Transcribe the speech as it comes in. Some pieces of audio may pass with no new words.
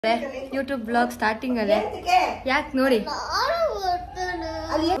YouTube blog starting ಅಲ್ಲೇ ಯಾಕೆ ನೋಡಿ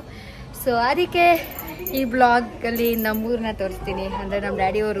ಸೊ ಅದಕ್ಕೆ ಈ ಬ್ಲಾಗ್ ಅಲ್ಲಿ ನಮ್ಮೂರನ್ನ ತೋರಿಸ್ತೀನಿ ಅಂದ್ರೆ ನಮ್ಮ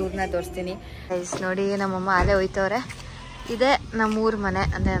ಡ್ಯಾಡಿ ಅವ್ರ ಊರನ್ನ ತೋರಿಸ್ತೀನಿ ನೋಡಿ ನಮ್ಮಮ್ಮ ಅಲ್ಲೇ ಹೋಯ್ತವ್ರೆ ಇದೇ ನಮ್ಮೂರ್ ಮನೆ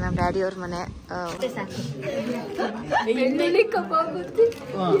ಅಂದ್ರೆ ನಮ್ಮ ಡ್ಯಾಡಿ ಅವ್ರ ಮನೆ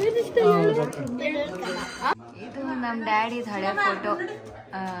ಇದು ನಮ್ಮ ಡ್ಯಾಡಿ ಹಳೆ photo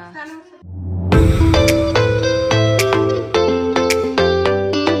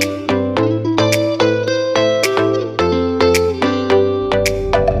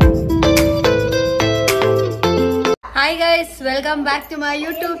hi guys welcome back to my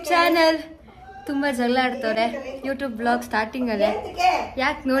YouTube channel ತುಂಬಾ ಜಗಳ ಆಡ್ತವ್ರೆ ಯೂಟ್ಯೂಬ್ ಬ್ಲಾಗ್ ಸ್ಟಾರ್ಟಿಂಗ್ ಅಲ್ಲೇ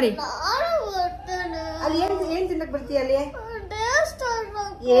ಯಾಕೆ ನೋಡಿ ಏನ್ ತಿನ್ನಕ್ ಬರ್ತೀಯ ಅಲ್ಲಿ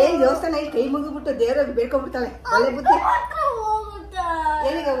ಏನ್ ದೇವಸ್ಥಾನ ಕೈ ಮುಗಿಬಿಟ್ಟು ದೇವ್ರಲ್ಲಿ ಬೇಡ್ಕೊಂಡ್ಬಿಡ್ತಾಳೆ ಒಳ್ಳೆ ಬುದ್ಧಿ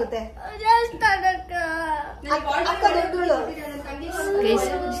ಎಲ್ಲಿಗೋಗುತ್ತೆ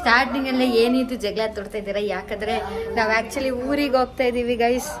ಸ್ಟಾರ್ಟಿಂಗ್ ಅಲ್ಲೇ ಏನಿತ್ತು ಜಗಳ ತೊಡ್ತಾ ಇದ್ದೀರಾ ಯಾಕಂದ್ರೆ ನಾವ್ ಆಕ್ಚುಲಿ ಊರಿಗೆ ಹೋಗ್ತಾ ಇದೀವಿ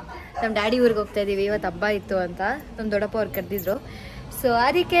ಗೈಸ್ ನಮ್ ಡ್ಯಾಡಿ ಊರಿಗೆ ಹೋಗ್ತಾ ಇದೀವಿ ಇವತ್ತು ಹಬ್ಬ ಇತ್ತು ಅಂತ ನಮ್ ದೊಡ್ಡಪ್ಪ ಅವ್ರು ಕರೆದಿದ್ರು ಸೊ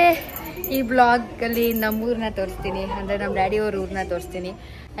ಅದಕ್ಕೆ ಈ ಬ್ಲಾಗ್ ಅಲ್ಲಿ ನಮ್ಮೂರನ್ನ ತೋರಿಸ್ತೀನಿ ಅಂದ್ರೆ ನಮ್ಮ ಡ್ಯಾಡಿ ಅವ್ರ ಊರನ್ನ ತೋರಿಸ್ತೀನಿ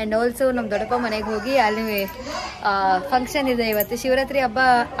ಅಂಡ್ ಆಲ್ಸೋ ನಮ್ಮ ದೊಡ್ಡಪ್ಪ ಮನೆಗೆ ಹೋಗಿ ಅಲ್ಲಿ ಫಂಕ್ಷನ್ ಇದೆ ಇವತ್ತು ಶಿವರಾತ್ರಿ ಹಬ್ಬ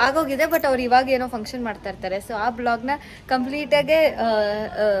ಆಗೋಗಿದೆ ಬಟ್ ಅವ್ರು ಇವಾಗ ಏನೋ ಫಂಕ್ಷನ್ ಮಾಡ್ತಾ ಇರ್ತಾರೆ ಸೊ ಆ ಬ್ಲಾಗ್ನ ಕಂಪ್ಲೀಟ್ ಆಗಿ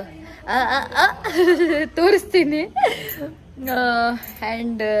ತೋರಿಸ್ತೀನಿ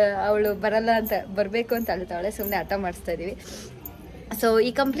ಆ್ಯಂಡ್ ಅವಳು ಬರಲ್ಲ ಅಂತ ಬರಬೇಕು ಅಂತ ಅಳ್ತಾವಳೆ ಸುಮ್ಮನೆ ಹಠ ಮಾಡಿಸ್ತಾ ಇದೀವಿ ಸೊ ಈ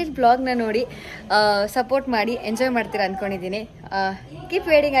ಕಂಪ್ಲೀಟ್ ಬ್ಲಾಗ್ನ ನೋಡಿ ಸಪೋರ್ಟ್ ಮಾಡಿ ಎಂಜಾಯ್ ಮಾಡ್ತೀರಾ ಅನ್ಕೊಂಡಿದ್ದೀನಿ ಕೀಪ್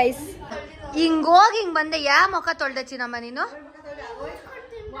ವೇಟಿಂಗ್ ಐಸ್ ಹಿಂಗೋಗಿ ಹಿಂಗೆ ಬಂದೆ ಯಾ ಮುಖ ತೊಳ್ದೆ ಚಿನ್ನಮ್ಮ ನೀನು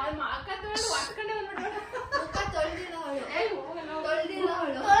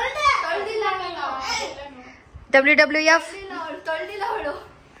WWF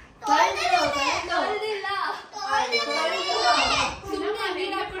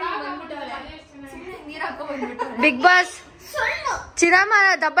ಬಿಗ್ ಬಾಸ್ ಚಿರಮ್ಮ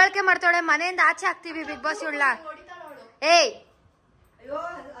ದಬ್ಬಾಳಿಕೆ ಮಾಡ್ತಾಳೆ ಮನೆಯಿಂದ ಆಚೆ ಹಾಕ್ತಿವಿ ಬಿಗ್ ಬಾಸ್ ಇವಳ ಏಯ್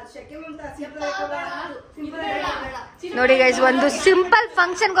ನೋಡಿ ಗೈಸ್ ಒಂದು ಸಿಂಪಲ್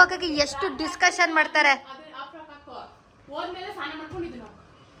ಫಂಕ್ಷನ್ ಹೋಗಕ್ಕೆ ಎಷ್ಟು ಡಿಸ್ಕಷನ್ ಮಾಡ್ತಾರೆ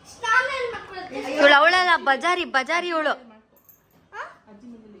ಇವಳು ಅವಳಲ್ಲ ಬಜಾರಿ ಬಜಾರಿ ಇವಳು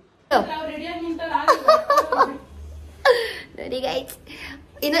ನೋಡಿ ಗೈಸ್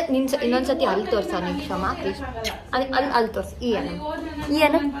ಇನ್ನೊಂದ್ಸತಿ ಅಲ್ಲಿ ತೋರ್ಸ ಕ್ಷಮ ಪ್ಲೀಸ್ ಅಲ್ಲಿ ತೋರ್ಸ ಈ ಅನ್ನ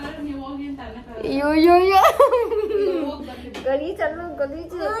ಗಲೀಜ್ ಅಲ್ವ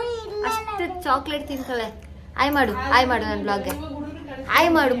ಗಲೀಜ್ ಅಷ್ಟು ಚಾಕ್ಲೇಟ್ ತಿಂತಾಳೆ ಆಯ್ ಮಾಡು ನನ್ನ ಬ್ಲಾಗ್ಗೆ ಆಯ್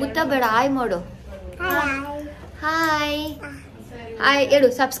ಮಾಡು ಮುತ್ತ ಬೇಡ ಆಯ್ ಮಾಡು ಹಾಯ್ ಹೇಳು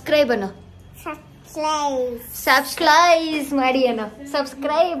ಸಬ್ಸ್ಕ್ರೈಬ್ ಅನ್ನೋ ಸಬ್ಸ್ಕ್ರೈಬ್ ಮಾಡಿ ಅನ್ನೋ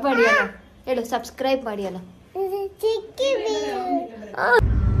ಸಬ್ಸ್ಕ್ರೈಬ್ ಮಾಡಿ ಅನ್ನೋ ಹೇಳು ಸಬ್ಸ್ಕ್ರೈಬ್ ಮಾಡಿ ಅನ್ನೋ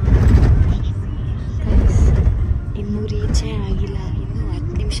ಇನ್ನೂ ರೀಚೇ ಆಗಿಲ್ಲ ಇನ್ನೂ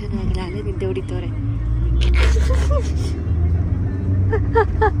 10 ನಿಮಿಷನೂ ಆಗಿಲ್ಲ ಅಲ್ಲೇ ನಿದ್ದೆ ಹೊಡಿತವ್ರೆ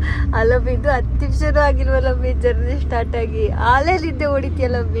ಅಲ್ಲಬ್ಬಿದ್ದು 10 ನಿಮಿಷನೂ ಆಗಿಲ್ವಲ್ಲಮ್ಮಿ ಜರ್ನಿ ಸ್ಟಾರ್ಟ್ ಆಗಿ ಆಲೇ ನಿದ್ದೆ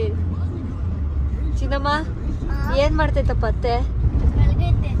ಹೊಡಿತೀಯಲ್ಲಮ್ಮಿ ಚಿನ್ನಮ್ಮ ಏನ್ ಮಾಡ್ತೈತಪ್ಪ ಅತ್ತೆ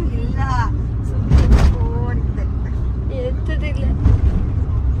ಇಲ್ಲ ಎಂತದಿಲ್ಲ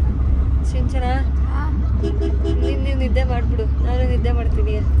ಸಿಂಚನ ನೀನು ನಿದ್ದೆ ಮಾಡ್ಬಿಡು ನಾನು ನಿದ್ದೆ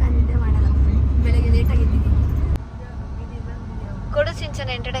ಮಾಡ್ತೀನಿ ನಿದ್ದೆ ಮಾಡಲ್ಲ ಬೆಳಗ್ಗೆ ಲೇಟ್ ಆಗಿದ್ದೀನಿ ಕೊಡು ಸಿಂಚನ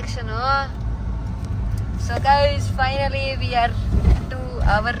ಇಂಟ್ರಡಕ್ಷನು so guys finally we are to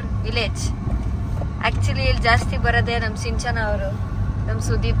our village actually ಇಲ್ಲಿ ಜಾಸ್ತಿ ಬರೋದೇ ನಮ್ಮ ಸಿಂಚನ ಅವರು ನಮ್ಮ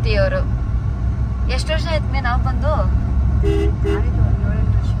ಸುದೀಪ್ತಿ ಅವರು ಎಷ್ಟು ವರ್ಷ ಆಯ್ತು ನಾವು ಬಂದು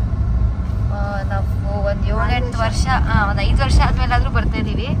ನಾವು ಒಂದು 7-8 ವರ್ಷ ಒಂದು 5 ವರ್ಷ ಆದ್ಮೇಲಾದ್ರೂ ಬರ್ತಾ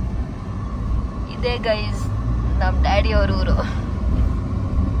ಇದೀವಿ ಇದೇ ಗೈಸ್ ನಮ್ಮ ಡ್ಯಾಡಿ ಅವ್ರ ಊರು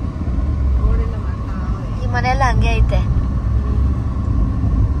ಈ ಮನೆಯೆಲ್ಲ ಹಂಗೆ ಐತೆ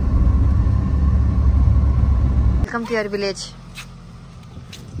welcome to your village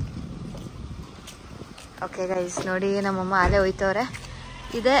okay guys ನೋಡಿ ನಮ್ಮಮ್ಮ ಅಲ್ಲೇ ಹೋಯ್ತವ್ರೆ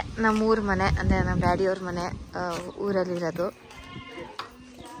ಇದೇ ನಮ್ಮೂರ್ ಮನೆ ಅಂದ್ರೆ ನಮ್ಮ ಡ್ಯಾಡಿ ಅವ್ರ ಮನೆ ಊರಲ್ಲಿರೋದು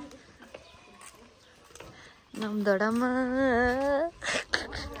ನಮ್ಮ ದೊಡ್ಡಮ್ಮ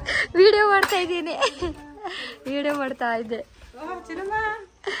ವಿಡಿಯೋ ಮಾಡ್ತಾ ಇದ್ದೀನಿ ವಿಡಿಯೋ ಮಾಡ್ತಾ ಇದ್ದೆ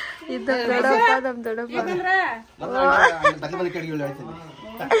ಇದು ದೊಡ್ಡಪ್ಪ ನಮ್ಮ ದೊಡ್ಡಪ್ಪ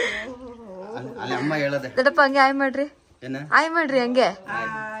ದೊಡ್ಡಪ್ಪ ಹಂಗೆ ಆಯ್ ಮಾಡ್ರಿ ಹಂಗೆ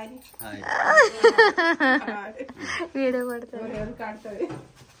ವಿಡಿಯೋ ಮಾಡ್ತಾ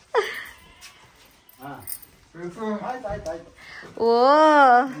ಓ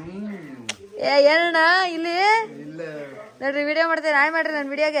ಏನಣ್ಣ ಇಲ್ಲಿ ನೋಡ್ರಿ ವಿಡಿಯೋ ಮಾಡ್ತೇನೆ ಹಾಯ್ ಮಾಡ್ರಿ ನನ್ನ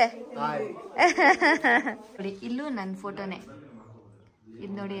ವಿಡಿಯೋಗೆ ನೋಡಿ ಇಲ್ಲೂ ನನ್ನ ಫೋಟೋನೇ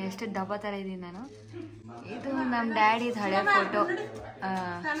ಇದು ನೋಡಿ ಎಷ್ಟು ದಬ್ಬ ಥರ ಇದ್ದೀನಿ ನಾನು. ಇದು ನಮ್ಮ ಡ್ಯಾಡಿದು ಹಳೆ ಫೋಟೋ,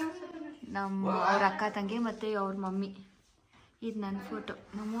 ನಮ್ಮ ಅವ್ರ ಅಕ್ಕ ತಂಗಿ ಮತ್ತು ಅವ್ರ ಮಮ್ಮಿ. ಇದು ನನ್ನ ಫೋಟೋ.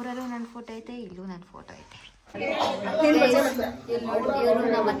 ನಮ್ಮೂರಲ್ಲೂ ನನ್ನ ಫೋಟೋ ಐತೆ, ಇಲ್ಲೂ ನನ್ನ ಫೋಟೋ ಐತೆ. ಇವರು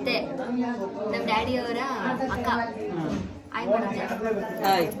ನಮ್ಮ ಅತ್ತೆ, ನಮ್ಮ ಡ್ಯಾಡಿಯವರ ಅಕ್ಕ. ಆಯ್ ಮಾಡುತ್ತೆ,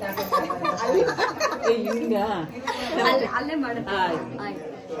 ಅಲ್ಲೇ ಮಾಡುತ್ತೆ.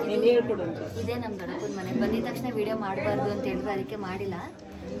 ಇದೇ ನಮ್ಮ ದೊಡ್ಡಪ್ಪನ ಮನೆ. ಬಂದಿದ ತಕ್ಷಣ ವಿಡಿಯೋ ಮಾಡಬಾರ್ದು ಅಂತ ಹೇಳಿದ್ರು, ಅದಕ್ಕೆ ಮಾಡಿಲ್ಲ.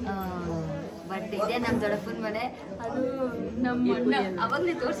 ಬಟ್ ಇದೇ ನಮ್ಮ ದೊಡ್ಡಪ್ಪನ ಮನೆ. ಅದು ನಮ್ಮ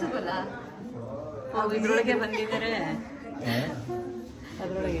ಅವಾಗಲೇ ತೋರಿಸಿದ್ವಲ್ಲ, ಇದ್ರೊಳಗೆ ಬಂದಿದ್ದಾರೆ.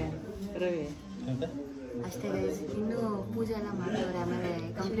 ಅದ್ರೊಳಗೆ ರವಿ ಅಷ್ಟೇ ಗೈಸ್. ಇನ್ನೂ ಪೂಜೆ ಎಲ್ಲ ಮಾಡ್ತವ್ರೆ, ಆಮೇಲೆ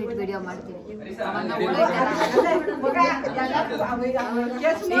ಕಂಪ್ಲೀಟ್ ವಿಡಿಯೋ ಮಾಡ್ತೀವಿ.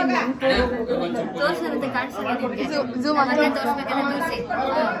 ತೋರ್ಸಿರುತ್ತೆ, ಕಾಣಿಸಲ್ಲ ನಿಮ್ಗೆ. ತೋರಿಸ್ಬೇಕಂದ್ರೆ ತೋರಿಸಿ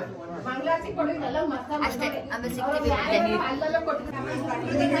ಅಷ್ಟೇ. ಆಮೇಲೆ ಸಿಗ್ತೀವಿ.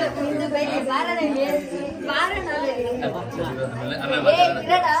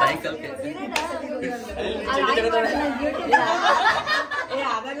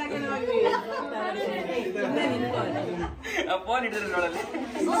 ಫೋನ್ ಹಿಡಿದ್ರೆ ನೋಡಲ್ಲಿ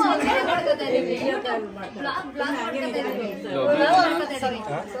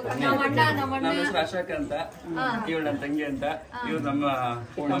ನಮ್ಮ ಹೆಸರು ಅಶೋಕ್ ಅಂತ, ಇವ್ರು ನನ್ನ ತಂಗಿ ಅಂತ, ಇವ್ರು ನಮ್ಮ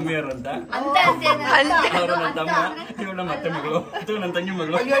ಮಮ್ಮಿಯವರು ಅಂತ, ಅವರು ನನ್ನ ತಮ್ಮ, ಇವ್ರು ನಮ್ಮ ಅತ್ತೆ ಮಗಳು, ಇದು ನನ್ನ ತಂಗಿ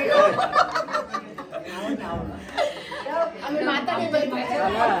ಮಗಳು.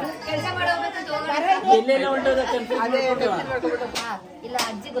 ಇಲ್ಲ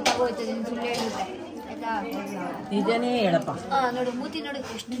ಅಜ್ಜಿ ಗೊತ್ತಾಗೋಯ್ತು, ಸುಳ್ಳು ಹೇಳಿದ್ರೆ ನಿಜನೇ ಹೇಳಪ್ಪ. ನೋಡು ಮೂತಿ ನೋಡಿ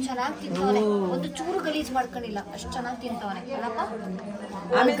ಎಷ್ಟು ಚೆನ್ನಾಗಿ ತಿಂತವನೆ. ಒಂದು ಚೂರು ಗಲೀಜ್ ಮಾಡ್ಕೊಂಡಿಲ್ಲ, ಅಷ್ಟು ಚೆನ್ನಾಗಿ ತಿಂತವನೆ ಅಲ್ಲಪ್ಪ.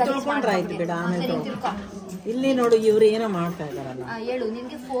 ಆಮೇಲೆ ತಿಳ್ಕೊಂಡ್ರಾಯ್ತು ಬಿಡ. ಆಮೇಲೆ ಇಲ್ಲಿ ನೋಡು ಇವ್ರು ಏನೋ ಮಾಡ್ತಾ ಇದಾರಲ್ಲ. ಹೇಳು,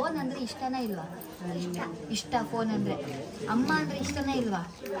 ನಿನ್ಗೆ ಫೋನ್ ಅಂದ್ರೆ ಇಷ್ಟನೇ ಇಲ್ವಾ? ಇಷ್ಟ ಫೋನ್ ಅಂದ್ರೆ. ಅಮ್ಮ ಅಂದ್ರೆ ಇಷ್ಟನೇ ಇಲ್ವಾ?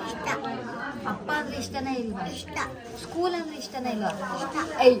 ಇಷ್ಟ. ಅಪ್ಪ ಅಂದ್ರೆ ಇಷ್ಟನೇ ಇಲ್ವಾ? ಇಷ್ಟ. ಸ್ಕೂಲ್ ಅಂದ್ರೆ ಇಷ್ಟನೇ ಇಲ್ವಾ?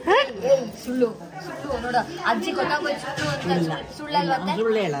 ಸುಳ್ಳು ಸುಳ್ಳು ನೋಡ, ಅಜ್ಜಿ ಗೊತ್ತಾಗೋಯ್ತು ಸುಳ್ಳು ಅಂತ. ಸುಳ್ಳಲ್ವತ್ತೆ?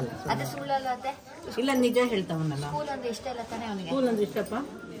 ಸುಳ್ಳು ಹೇಳಲ್ಲ. ಅದೇ ಸುಳ್ಳಲ್ವತ್ತೆ? ಇಲ್ಲ ನಿಜ ಹೇಳ್ತಾವನಲ್ಲ. ಸ್ಕೂಲ್ ಅಂದ್ರೆ ಇಷ್ಟ ಇಲ್ಲ ತಾನೇ ಅವನಿಗೆ? ಸ್ಕೂಲ್ ಅಂದ್ರೆ ಇಷ್ಟಪ್ಪ?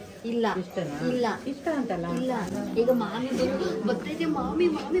 ಇಲ್ಲ ಇಲ್ಲ ಇಷ್ಟ ಅಂತಲ್ಲ. ಇಲ್ಲ. ಈಗ ಮಾಮಿ ಬರ್ತೈತೆ, ಮಾಮಿ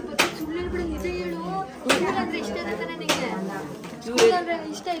ಬರ್ತೈತೆ, ಸುಳ್ಳು ಹೇಳ್ಬಿಡ, ನಿಜ ಹೇಳು. ಸ್ಕೂಲ್ ಅಂದ್ರೆ ಇಷ್ಟ ಇಲ್ಲ ತಾನೆ ನಿಂಗೆ? ಸ್ಕೂಲ್ ಅಂದ್ರೆ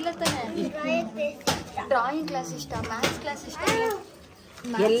ಇಷ್ಟ ಇಲ್ಲ ತಾನೆ? ಡ್ರಾಯಿಂಗ್ ಕ್ಲಾಸ್ ಇಷ್ಟ, ಮ್ಯಾಥ್ಸ್ ಕ್ಲಾಸ್ ಇಷ್ಟ,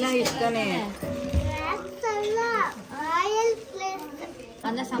 ಎಲ್ಲ ಇಷ್ಟನೇ.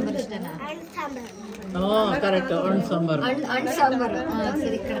 ಅನ್ನ ಸಾಂಬಾರು ಇಷ್ಟನಾ? ಕರೆಕ್ಟ್. ಹಣ್ಣು ಸಾಂಬಾರು. ಹಣ್ಣು ಸಾಂಬಾರು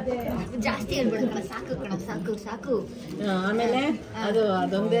ಸರಿ ಕಣ, ಜಾಸ್ತಿ ಹೇಳ್ಬಿಡ ಕಣ, ಸಾಕು ಕಣ, ಸಾಕು ಸಾಕು. ಆಮೇಲೆ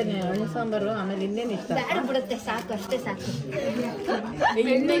ಅದೊಂದೇನೆ ಹಣ್ಣು ಸಾಂಬಾರು. ಆಮೇಲೆ ಇನ್ನೇನು ಇಷ್ಟ? ಬ್ಯಾಡ ಬಿಡುತ್ತೆ, ಸಾಕು ಅಷ್ಟೇ ಸಾಕು.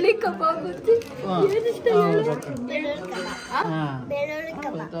 ಬೆಳ್ಳುಳ್ಳಿ ಕಬಾಬ್ ಏನಿಷ್ಟ?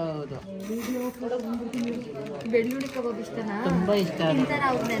 ಬೆಳ್ಳುಳ್ಳಿ ಕಬಾಬ್ ಇಷ್ಟನಾ? ತುಂಬಾ ಇಷ್ಟ. ತಿಂತಾರ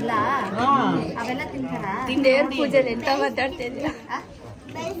ಅವ್ರನ್ನೆಲ್ಲ? ಅವೆಲ್ಲ ತಿಂತಾರ? ದೇವ್ರ ಪೂಜೆಲಿ ಎಂತ ಮಾತಾಡ್ತಾ ಇದ್ದೀರಾ?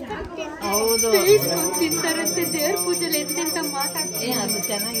 ಹೌದು, ತಿಂತಾರಂತೆ ದೇವ್ರ ಪೂಜೆಲಿ ಎಂತೆಂತ ಮಾತಾಡ್ತೀನಿ. ಅದು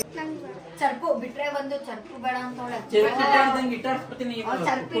ಚೆನ್ನಾಗಿ. ಚರ್ಪು ಬಿಟ್ರೆ ಒಂದು ಚರ್ಪು ಬೇಡ ಅಂತ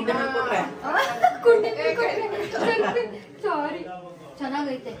ಸಾರಿ.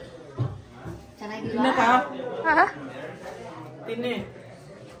 ಚೆನ್ನಾಗೈತೆ, ಚೆನ್ನಾಗಿಲ್ಲ ತಿನ್ನಿ.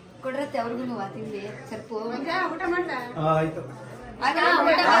 ಕೊಡ್ರತ್ತೆ ಅವ್ರಿಗೂ ತಿಂಡಿ ಚರ್ಪು. ಊಟ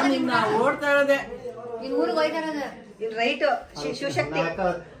ಓಡ್ತಾ ಇರೋದೆ. ಇನ್ ಊರಿಗೆ ಹೋಯ್ತಾರದ ರೈಟ್. ಶಿವಶಕ್ತಿ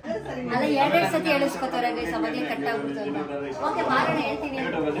ಅಲ್ಲ, ಎರಡೆರಡು ಸತಿ ಹೇಳಿಸ್ಕೊತಾರೆ ಗೈಸ್, ಅವಾಗಲೇ ಕಟ್ಟಾಗ್ಬಿಡ್ತಲ್ಲ. ಓಕೆ ಮಾಡೋಣ, ಹೇಳ್ತೀನಿ.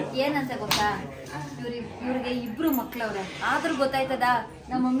 ಏನಂತ ಗೊತ್ತಾ, ಇವ್ರಿಗೆ ಇಬ್ರು ಮಕ್ಳವ್ರೆ, ಆದ್ರೂ ಗೊತ್ತಾಯ್ತದ.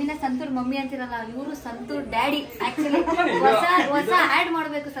 ನಮ್ಮ ಮಮ್ಮಿನ ಸಂತೂರ್ ಮಮ್ಮಿ ಅಂತಿರಲ್ಲ, ಇವರು ಸಂತೂರ್ ಡ್ಯಾಡಿ. ಆಕ್ಚುಲಿ ಹೊಸ ಆಡ್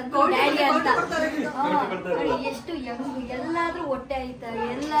ಮಾಡ್ಬೇಕು, ಸಂತೂರ್ ಡ್ಯಾಡಿ ಅಂತ. ಎಷ್ಟು ಎಲ್ಲಾದ್ರೂ ಹೊಟ್ಟೆ ಆಯ್ತಾ,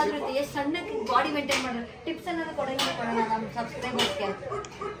 ಎಲ್ಲಾದ್ರೂ ಎಷ್ಟು ಸಣ್ಣಕ್ಕೆ ಬಾಡಿ ಮೇಂಟೈನ್ ಮಾಡೋದು, ಟಿಪ್ಸ್ ಏನಾದ್ರು ಕೊಡೋಣ ನಮ್ಮ ಸಬ್ಸ್ಕ್ರೈಬರ್ಸ್ಗೆ.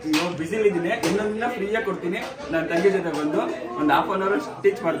 ಬಿಸಿಲಿದ್ದೀನಿ, ಇನ್ನೊಂದಿನ ಫ್ರೀಯಾಗಿ ಕೊಡ್ತೀನಿ. ನನ್ನ ತಂಗಿ ಜೊತೆ ಬಂದು ಒಂದು ಹಾಫ್ ಅನ್ ಅವರ್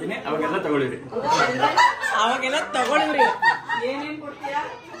ಟೀಚ್ ಮಾಡ್ತೀನಿ, ಅವಾಗೆಲ್ಲ ತಗೊಳ್ಳಿರಿ. ಏನೇನ್ ಕೊಡ್ತೀಯಾ?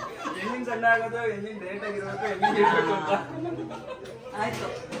 ಹೆಣ್ಣಿನ ಸಣ್ಣ ಆಗೋದು, ಹೆಣ್ಣಿನ ರೇಟ್ ಆಗಿರ್ಬೇಕು, ಹೆಣ್ಣಿನ ಇರ್ಬೇಕು ಅಂತ. ಆಯ್ತು,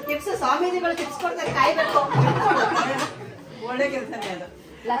 ಟಿಪ್ಸ್ ಸ್ವಾಮೀಜಿಗಳು ಟಿಪ್ಸ್ ಕೊಡ್ತಾರೆ, ಕಾಯ್ಬೇಕು. ಒಳ್ಳೆ ಕೆಲಸನೇ ಅದು.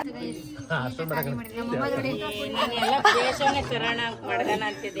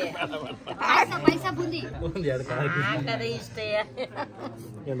 ಪೈಸಾ ಬುಂದಿ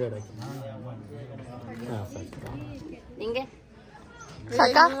ಹಿಂಗೆ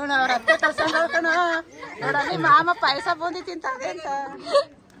ಅವ್ರ ಅತ್ತೆ ಕರ್ಸಂಡ ನೋಡಲಿ ಮಾಮ ಪಾಯಸ ಬೂಂದಿ ತಿಂತಾರೆ ಅಂತ.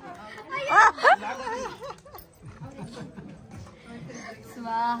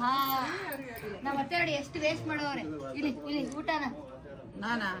 ಸ್ವಾಹ. ನಮ್ಮ ಅತ್ತೆ ನೋಡಿ ಎಷ್ಟು ವೇಸ್ಟ್ ಮಾಡೋರೆ. ಇಲ್ಲಿ ಇಲ್ಲಿ ಊಟನ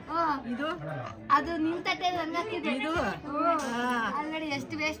ಇದು ಅದು ನಿನ್ ತಟ್ಟೆ ಹಂಗಾಕಿದ್ದು. ಅಲ್ಲಿ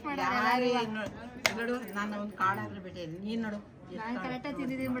ಎಷ್ಟು ವೇಸ್ಟ್ ಮಾಡೋರೆ. ನೋಡು, ನಾನು ಒಂದು ಕಾಡಾಗ್ಲಿ ಬಿಟ್ಟೆ. ನೀನ್ ನೋಡು ನಾನು ಕರೆಕ್ಟಾಗಿ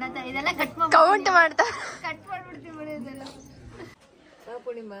ತಿಂದಿದ್ದೀನಿ ಬಿಡತ್ತ. ಇದೆಲ್ಲ ಕಟ್ ಕೌಂಟ್ ಮಾಡ್ತಾ ಮಾಡ್ಬಿಡ್ತೀವಿ ಬಿಡಿ ಇದೆಲ್ಲ.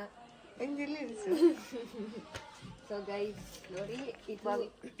 ಪೂರ್ಣಿಮಾ ಹೆಂಗಿರ್ಲಿ. ಸೊ ಗೈಸ್ ನೋಡಿ, ಇದು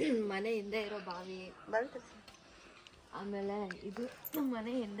ಮನೆ ಹಿಂದೆ ಇರೋ ಬಾವಿ, ಆಮೇಲೆ ಇದು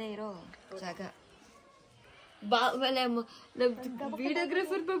ಮನೆ ಹಿಂದೆ ಇರೋ ಜಾಗ. ಆಮೇಲೆ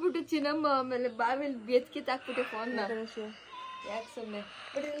ವಿಡಿಯೋಗ್ರಾಫರ್ ಬಂದ್ಬಿಟ್ಟು ಚಿನ್ನಮ್ಮ ಆಮೇಲೆ ಬಾವಿಲಿ ಬೆತ್ಕಿತ್ತಾಕ್ಬಿಟ್ಟು ಫೋನ್ನ. ಯಾಕೆ ಸುಮ್ಮನೆ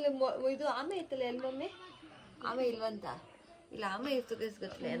ಬಟ್ ಇಲ್ಲಿ ಇದು ಆಮೆ ಇತ್ತಲ್ಲ ಎಲ್ಲಿ ಮಮ್ಮಿ? ಆಮೆ ಇಲ್ವಂತ? ಇಲ್ಲ ಆಮೆ ಇತ್ತು ಗೈಸ್,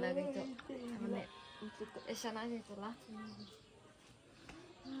 ಗೊತ್ತಿಲ್ಲ ಏನಾಗಿತ್ತು. ಆಮೇಲೆ ಎಷ್ಟು ಚೆನ್ನಾಗಿತ್ತಲ್ಲ.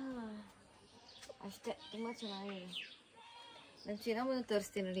 ಅಷ್ಟೇ, ತುಂಬ ಚೆನ್ನಾಗಿದೆ. ನಾನು ಚಿನ್ನಮ್ಮನ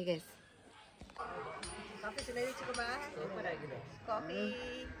ತೋರಿಸ್ತೀನಿ ನೋಡಿ ಗೈಸ್. ಕಾಫಿ ಚೆನ್ನಾಗಿದೆ ಚಿಕ್ಕಮ್ಮ. ಕಾಫಿ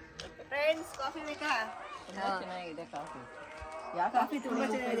ಫ್ರೆಂಡ್ಸ್, ಕಾಫಿ ಬೇಕಾ? ಚೆನ್ನಾಗಿದೆ ಕಾಫಿ. ಕಾಫಿ ತುಂಬಾ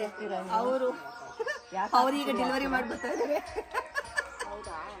ಚೆನ್ನಾಗಿದೆ. ಅವರು ಈಗ ಡೆಲಿವರಿ ಮಾಡ್ಬಿಡ್ತಾ ಇದ್ದಾರೆ.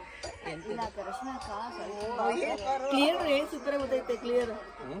 ಕ್ಲಿಯರ್ ಹೇಳಿ ಸೂಪರ್ ಆಗಿ ಗೊತ್ತೈತೆ. ಕ್ಲಿಯರ್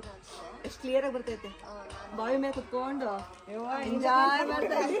ಎಷ್ಟು ಕ್ಲಿಯರ್ ಆಗಿ ಬರ್ತೈತೆ. ಬಾವಿ ಮೇಲೆ ಕುತ್ಕೊಂಡು ಎಂಜಾಯ್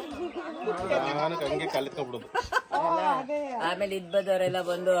ಮಾಡ್ತಾ ಆಮೇಲೆ ಇದ್ ಬದವರೆಲ್ಲ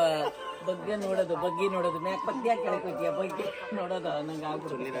ಬಂದು ಬಗ್ಗೆ ನೋಡೋದು, ಬಗ್ಗಿ ನೋಡೋದು, ಮ್ಯಾಕ್ ಬಗ್ಗೆ ಕೆಳಕ್ ಹೋಗ್ತೀಯ, ಬಗ್ಗೆ ನೋಡೋದು ನಂಗೆ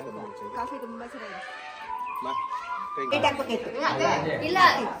ಆಗ್ಬಿಡುದು. ಕಾಫಿ ತುಂಬಾ ಚೆನ್ನಾಗಿದೆ. ಇಲ್ಲ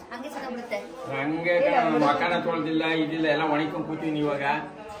ಹಂಗೆ ಚೆನ್ನಾಗ್ಬಿಡುತ್ತೆ. ಹಂಗೆ ಮಕಾನ ತೊಳ್ದಿಲ್ಲ ಇದಿಲ್ಲ ಎಲ್ಲ ಒಣಕೊಂಡ್ ಕೂತೀವಿ ಇವಾಗ.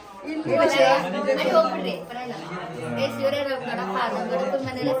 ಹೋಗ್ಬಿಡ್ರಿ ಇವರೇ ದೊಡ್ಡಪ್ಪ. ನಮ್ಮ ದೊಡ್ಡಪ್ಪನ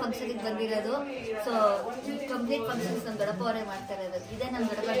ಮನೇಲೆ ಫಂಕ್ಷನ್ ಬಂದಿರೋದು. ಸೊ ಕಂಪ್ಲೀಟ್ ಫಂಕ್ಷನ್ಸ್ ನಮ್ಮ ದೊಡ್ಡಪ್ಪ ಅವರೇ ಮಾಡ್ತಾ ಇರೋದು. ಇದೇ ನಮ್ಮ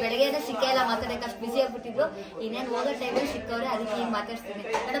ದೊಡ್ಡಪ್ಪ. ಬೆಳಗ್ಗೆ ಸಿಕ್ಕೇ ಇಲ್ಲ, ಮಾತಾಡಕ್ಕೆ ಅಷ್ಟು ಬಿಸಿ ಆಗ್ಬಿಟ್ಟಿದ್ರು. ಇನ್ನೇನು ಹೋಗೋ ಟೈಮಲ್ಲಿ ಸಿಕ್ಕವ್ರೆ, ಅದಕ್ಕೆ ಈಗ ಮಾತಾಡ್ತೀನಿ.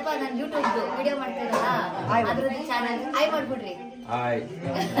 ದೊಡ್ಡಪ್ಪ ನಾನು ಯೂಟ್ಯೂಬ್ ವಿಡಿಯೋ ಮಾಡ್ತಿರಲ್ಲ, ಅದ್ರದ್ದು ಚಾನಲ್ ಆಯ್ ಮಾಡ್ಬಿಡ್ರಿ.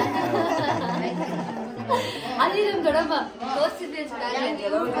 ಅಲ್ಲಿ ನಮ್ ದೊಡ್ಡಮ್ಮ ತೋರಿಸಿದ್ವಿ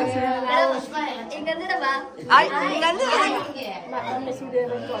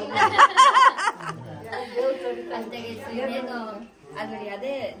ಇನ್ನೇನು ಅದ್ರಿ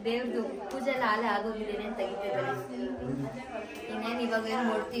ಅದೇ ದೇವ್ರದ್ದು ಪೂಜೆ ಎಲ್ಲ ಆಲೆ ಆಗೋಗಿದೆ. ಏನೇನ್ ತೆಗಿತಿದ್ದಾರೆ ಇನ್ನೇನು ಇವಾಗ ಏನು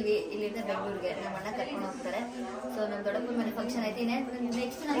ನೋಡ್ತೀವಿ. ಇಲ್ಲಿಂದ ಬೆಂಗಳೂರಿಗೆ ನಮ್ಮ ಅಣ್ಣ ಕರ್ಕೊಂಡು ಹೋಗ್ತಾರೆ. ಸೊ ನಮ್ ದೊಡ್ಡಪ್ಪನ ಮನೆ ಫಂಕ್ಷನ್ ಐತಿ.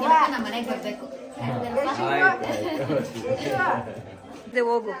 ನೆಕ್ಸ್ಟ್ ನಮ್ಮ ಮನೆಗೆ ಬರ್ಬೇಕು.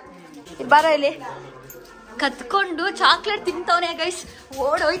 ಹೋಗು ಬಾರ ಇಲ್ಲಿ. ಕತ್ಕೊಂಡು ಚಾಕ್ಲೇಟ್ ತಿಂತವನೆ ಗೈಸ್,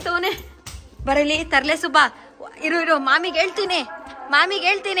 ಓಡೋಯ್ತವನೆ. ಬರಲಿ ತರ್ಲೆ ಸುಬ್ಬಾ. ಇರು ಮಾಮಿಗೆ ಹೇಳ್ತೀನಿ.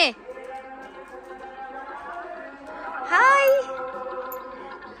 ಹಾಯ್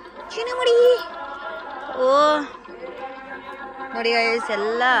ಚಿನ್ನಮುಡಿ. ಓ ನೋಡಿ ಗೈಸ್,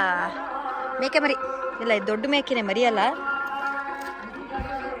 ಎಲ್ಲ ಮೇಕೆ ಮರಿ. ಇಲ್ಲ ಇದು ದೊಡ್ಡ ಮೇಕೆನೆ, ಮರಿ ಅಲ್ಲ.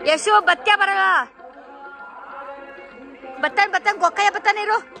 ಯಶು ಬತ್ಯ ಬರಲ್ಲ. ಬತ್ತಾನ ಗೊಕ್ಕಯ್ಯ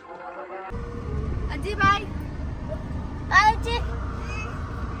ಬತ್ತಾನಿರು. ಅಜ್ಜಿ ಬಾಯ್. ಅಜ್ಜಿ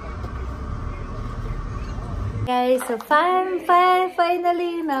ಗೈಸ್,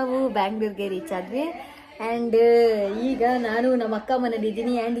 ಫೈನಲಿ ನಾವು ಬ್ಯಾಂಗ್ಳೂರ್ಗೆ ರೀಚ್ ಆದ್ವಿ. ಆ್ಯಂಡ್ ಈಗ ನಾನು ನಮ್ಮ ಅಕ್ಕ ಮನೇಲಿ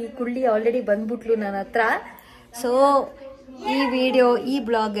ಇದ್ದೀನಿ. ಆ್ಯಂಡ್ ಈ ಕುಳ್ಳಿ ಆಲ್ರೆಡಿ ಬಂದ್ಬಿಟ್ಲು ನನ್ನ ಹತ್ರ. ಸೊ ಈ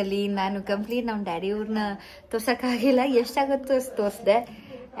ಬ್ಲಾಗಲ್ಲಿ ನಾನು ಕಂಪ್ಲೀಟ್ ನಮ್ಮ ಡ್ಯಾಡಿ ಅವ್ರನ್ನ ತೋರ್ಸೋಕ್ಕಾಗಿಲ್ಲ, ಎಷ್ಟಾಗುತ್ತೋ ತೋರಿಸ್ದೆ.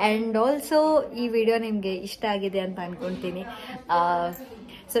 ಆ್ಯಂಡ್ ಆಲ್ಸೋ ಈ ವಿಡಿಯೋ ನಿಮಗೆ ಇಷ್ಟ ಆಗಿದೆ ಅಂತ ಅಂದ್ಕೊಳ್ತೀನಿ.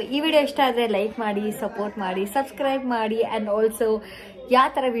 ಸೊ ಈ ವಿಡಿಯೋ ಇಷ್ಟ ಆದರೆ ಲೈಕ್ ಮಾಡಿ, ಸಪೋರ್ಟ್ ಮಾಡಿ, ಸಬ್ಸ್ಕ್ರೈಬ್ ಮಾಡಿ. ಆ್ಯಂಡ್ ಆಲ್ಸೋ ಯಾವ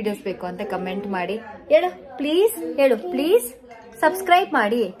ಥರ ವಿಡಿಯೋಸ್ ಬೇಕು ಅಂತ ಕಮೆಂಟ್ ಮಾಡಿ. ಹೇಳು ಪ್ಲೀಸ್ ಸಬ್ಸ್ಕ್ರೈಬ್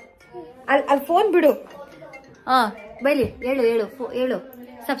ಮಾಡಿ. ಅಲ್ಲಿ ಫೋನ್ ಬಿಡು. ಹಾಂ ಬೈಲಿ ಹೇಳು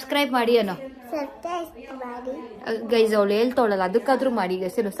ಸಬ್ಸ್ಕ್ರೈಬ್ ಮಾಡಿ ಅನ್ನೋ. ಗೈಸ್ ಅವಳು ಹೇಳ್ತವಳಲ್ಲ, ಅದಕ್ಕಾದ್ರೂ ಮಾಡಿ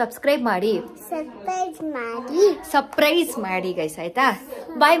ಗೈಸ್. ಸಬ್ಸ್ಕ್ರೈಬ್ ಮಾಡಿ, ಸರ್ಪ್ರೈಸ್ ಮಾಡಿ ಗೈಸ್. ಆಯ್ತಾ?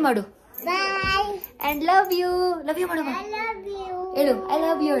 ಬಾಯ್ ಮಾಡು. ಅಂಡ್ ಲವ್ ಯು ಮಾಡಮ್ಮ. ಹೇಳು ಐ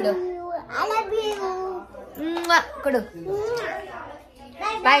ಲವ್ ಯು ಹೇಳು. ಕೊಡು.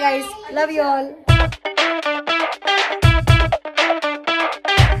 Bye guys, love you all.